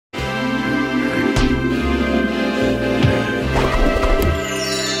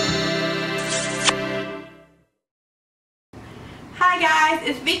guys,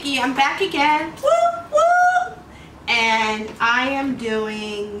 it's Vicky. I'm back again. Woo woo! And I am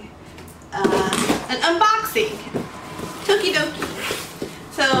doing an unboxing. Tokidoki.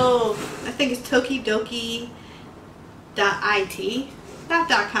 So I think it's Tokidoki.it, not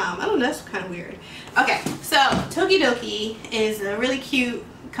 .com. I don't know. That's kind of weird. Okay, so Tokidoki is a really cute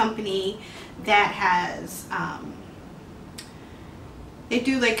company that has they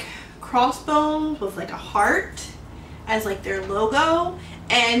do like crossbones with like a heart as like their logo,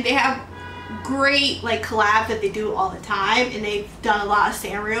 and they have great like collabs that they do all the time, and they've done a lot of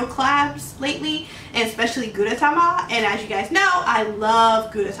Sanrio collabs lately, and especially Gudetama. And as you guys know, I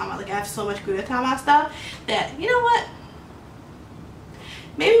love Gudetama. Like I have so much Gudetama stuff that, you know what,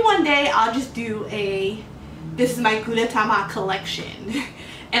 maybe one day I'll just do a this is my Gudetama collection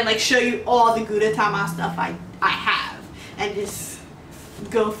and like show you all the Gudetama stuff I have and just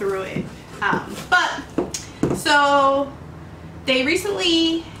go through it. But so they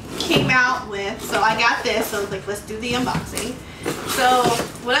recently came out with, so I got this, so I was like, let's do the unboxing. So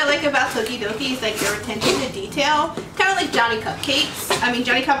what I like about Tokidoki is like their attention to detail, kind of like Johnny Cupcakes. I mean,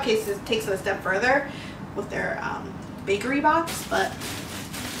 Johnny Cupcakes takes it a step further with their bakery box. But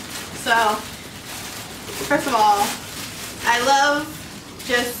so first of all, I love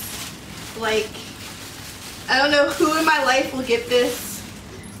just like, I don't know who in my life will get this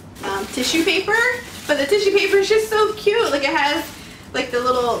tissue paper, but the tissue paper is just so cute. Like it has like the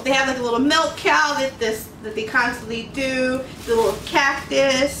little, they have like a little milk cow that they constantly do, the little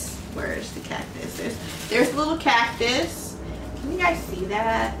cactus. Where's the cactus? There's a little cactus. Can you guys see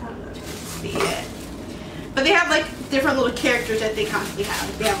that? I don't know if you can see it. But they have like different little characters that they constantly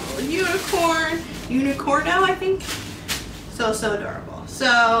have. They have a little unicorno, I think. So adorable.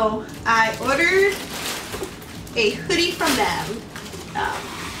 So I ordered a hoodie from them.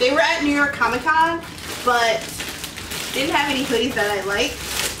 They were at New York Comic Con, but didn't have any hoodies that I liked.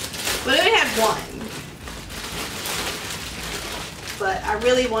 But I only had one. But I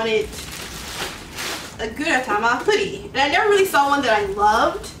really wanted a Gudetama hoodie. And I never really saw one that I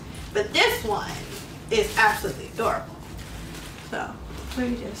loved, but this one is absolutely adorable. So let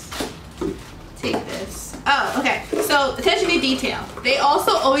me just take this. Oh, okay. So attention to detail. They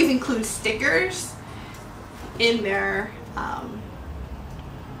also always include stickers in their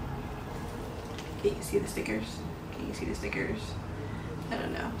can you see the stickers? Can you see the stickers? I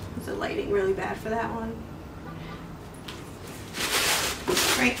don't know. Is the lighting really bad for that one?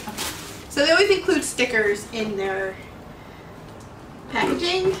 Right. So they always include stickers in their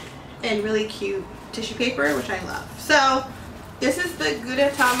packaging and really cute tissue paper, which I love. So this is the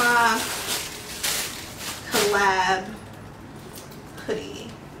Gudetama collab hoodie.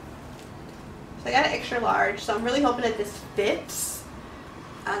 So I got an extra large, so I'm really hoping that this fits.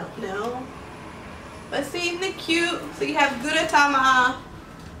 I don't know. But see, isn't it cute? So you have Gudetama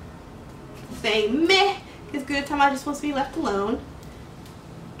saying meh, because Gudetama just wants to be left alone.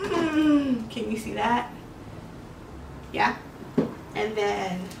 Can you see that? Yeah. And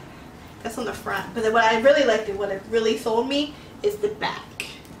then that's on the front. But then what I really liked and what it really sold me is the back.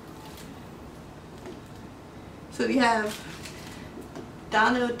 So you have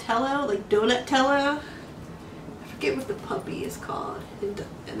Donatello, like Donatello. I forget what the puppy is called. And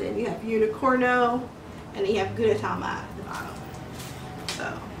then you have Unicorno. And then you have Gudetama at the bottom.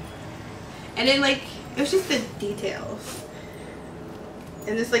 So, and then like, it was just the details.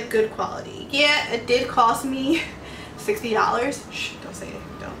 And it's like good quality. Yeah, it did cost me $60. Shh, don't say it.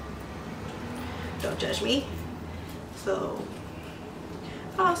 Don't judge me. So,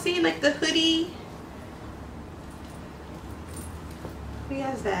 oh, see, like the hoodie. He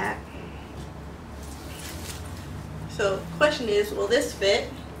has that. So, the question is, will this fit?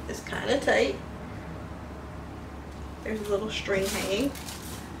 It's kind of tight. There's a little string hanging.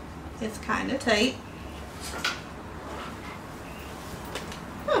 It's kind of tight.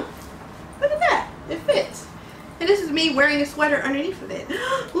 Huh. Look at that. It fits. And this is me wearing a sweater underneath of it.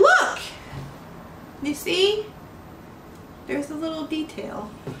 Look! You see? There's a little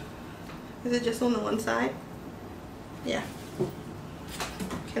detail. Is it just on the one side? Yeah.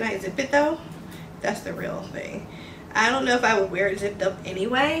 Can I zip it though? That's the real thing. I don't know if I would wear it zipped up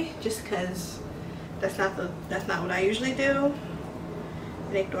anyway, just because that's not what I usually do.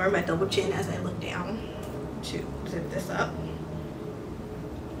 And ignore my double chin as I look down to zip this up.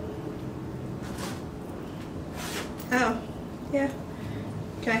 Oh, yeah.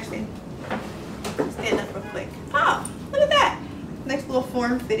 Can I stand up real quick? Oh, look at that. Nice little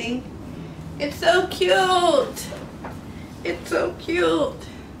form fitting. It's so cute. It's so cute.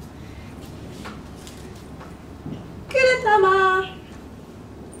 Gudetama.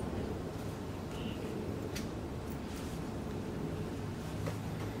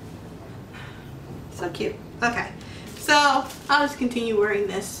 Okay, so I'll just continue wearing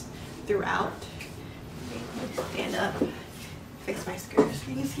this throughout. Let me stand up, fix my skirt so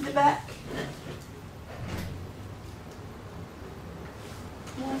you can see the back.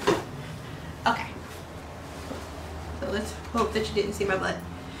 Okay, so let's hope that you didn't see my butt.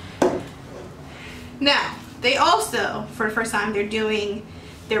 Now, they also, for the first time, they're doing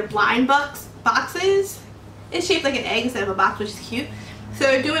their blind boxes. It's shaped like an egg instead of a box, which is cute. So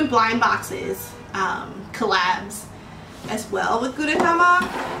they're doing blind boxes, collabs as well with Gudetama.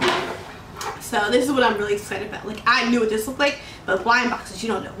 So this is what I'm really excited about. Like, I knew what this looked like, but blind boxes, you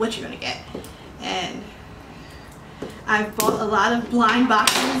don't know what you're gonna get. And I've bought a lot of blind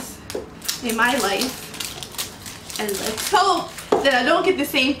boxes in my life, and let's hope that I don't get the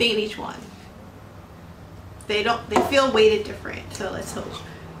same thing in each one. They feel weighted different, so let's hope.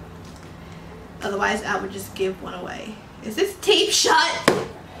 Otherwise, I would just give one away. Is this tape shut?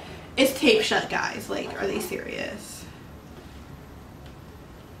 It's tape shut, guys. Like, are they serious?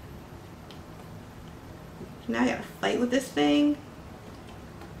 Now I gotta fight with this thing.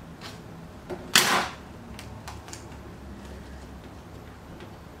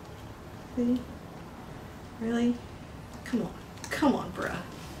 See? Really? Come on. Come on, bruh.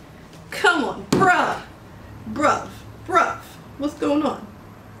 Come on, bruh. Bruv. What's going on?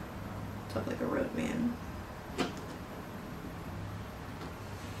 Talk like a road man.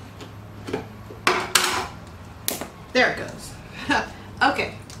 There it goes.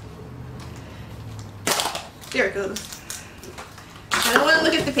 Okay. There it goes. I don't want to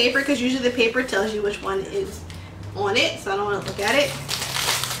look at the paper because usually the paper tells you which one is on it, so I don't want to look at it.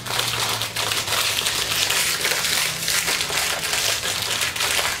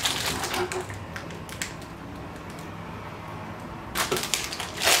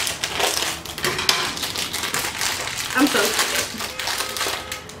 I'm so excited.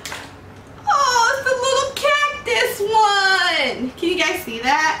 Oh, it's the little cactus one! Can you guys see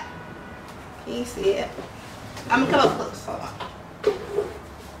that? Can you see it? I'm gonna come up close. Hold on.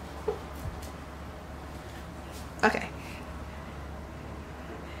 Okay.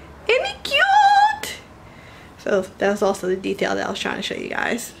 Isn't it cute? So that's also the detail that I was trying to show you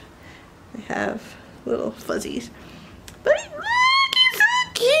guys. They have little fuzzies. But look, it's so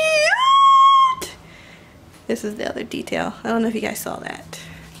cute! This is the other detail. I don't know if you guys saw that.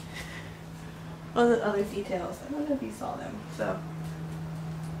 All the other details. I don't know if you saw them. So,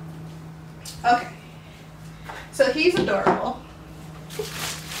 okay. So he's adorable.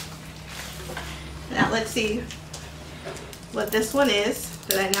 Now let's see what this one is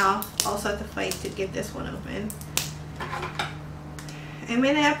that I now also have to fight to get this one open. I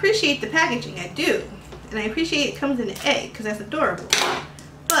mean, I appreciate the packaging, I do. And I appreciate it comes in an egg because that's adorable.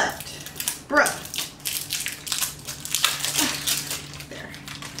 But, bruh. There.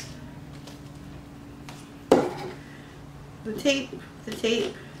 The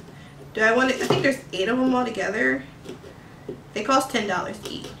tape. Do I want it? I think there's 8 of them all together. They cost $10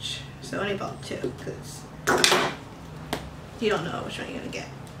 each. So I only bought 2 because you don't know which one you're gonna get.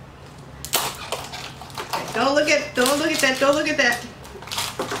 Okay, don't look at that, don't look at that.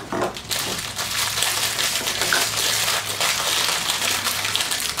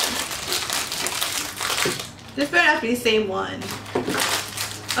 This better not be the same one.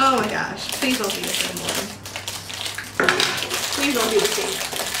 Oh my gosh, please don't be the same one. Please don't be the same one.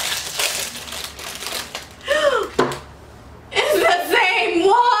 It's the same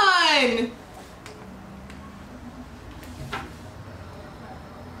one!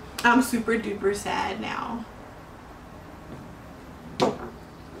 I'm super duper sad now.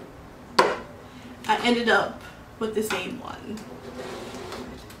 I ended up with the same one.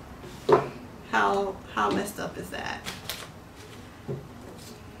 How messed up is that?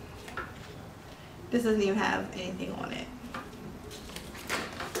 This doesn't even have anything on it.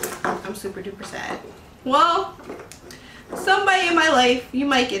 I'm super duper sad. Well, somebody in my life, you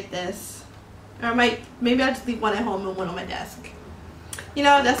might get this. Or maybe I'll just leave one at home and one on my desk. You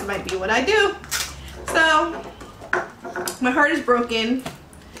know, that might be what I do. So, my heart is broken.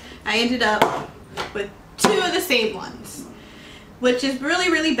 I ended up with 2 of the same ones, which is really,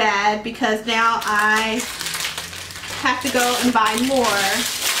 really bad because now I have to go and buy more.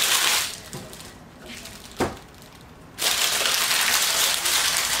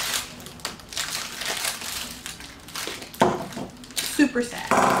 Super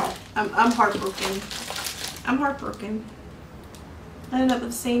sad. I'm heartbroken. I'm heartbroken. I ended up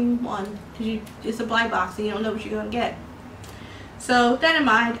with the same one because it's a blind box and you don't know what you're going to get. So with that in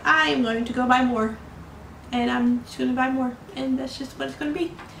mind, I am going to go buy more. And I'm just going to buy more. And that's just what it's going to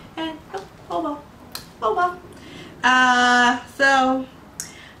be. And oh well. Oh well. So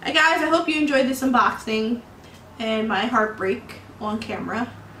guys, I hope you enjoyed this unboxing. and my heartbreak on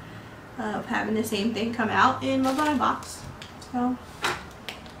camera of having the same thing come out in Love on Box. So,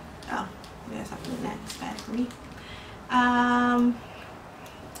 oh, I guess I'm doing that. It's bad for me.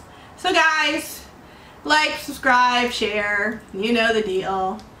 So guys, like, subscribe, share, you know the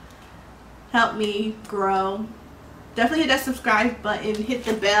deal. Help me grow. Definitely hit that subscribe button, hit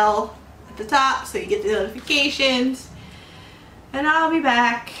the bell at the top so you get the notifications, and I'll be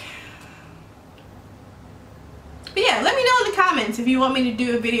back. But yeah, let me know in the comments if you want me to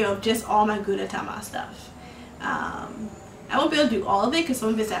do a video of just all my Gudetama stuff. I won't be able to do all of it because some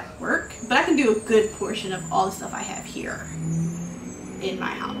of it's at work, but I can do a good portion of all the stuff I have here in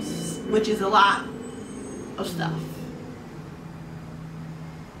my house, which is a lot of stuff.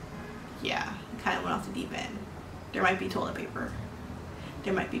 Yeah, kind of went off the deep end. There might be toilet paper.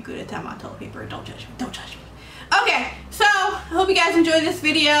 There might be Gudetama toilet paper. Don't judge me. Don't judge me. Okay, so I hope you guys enjoyed this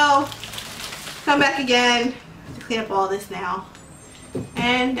video. Come back again to clean up all this now.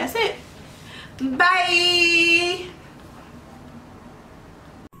 And that's it. Bye!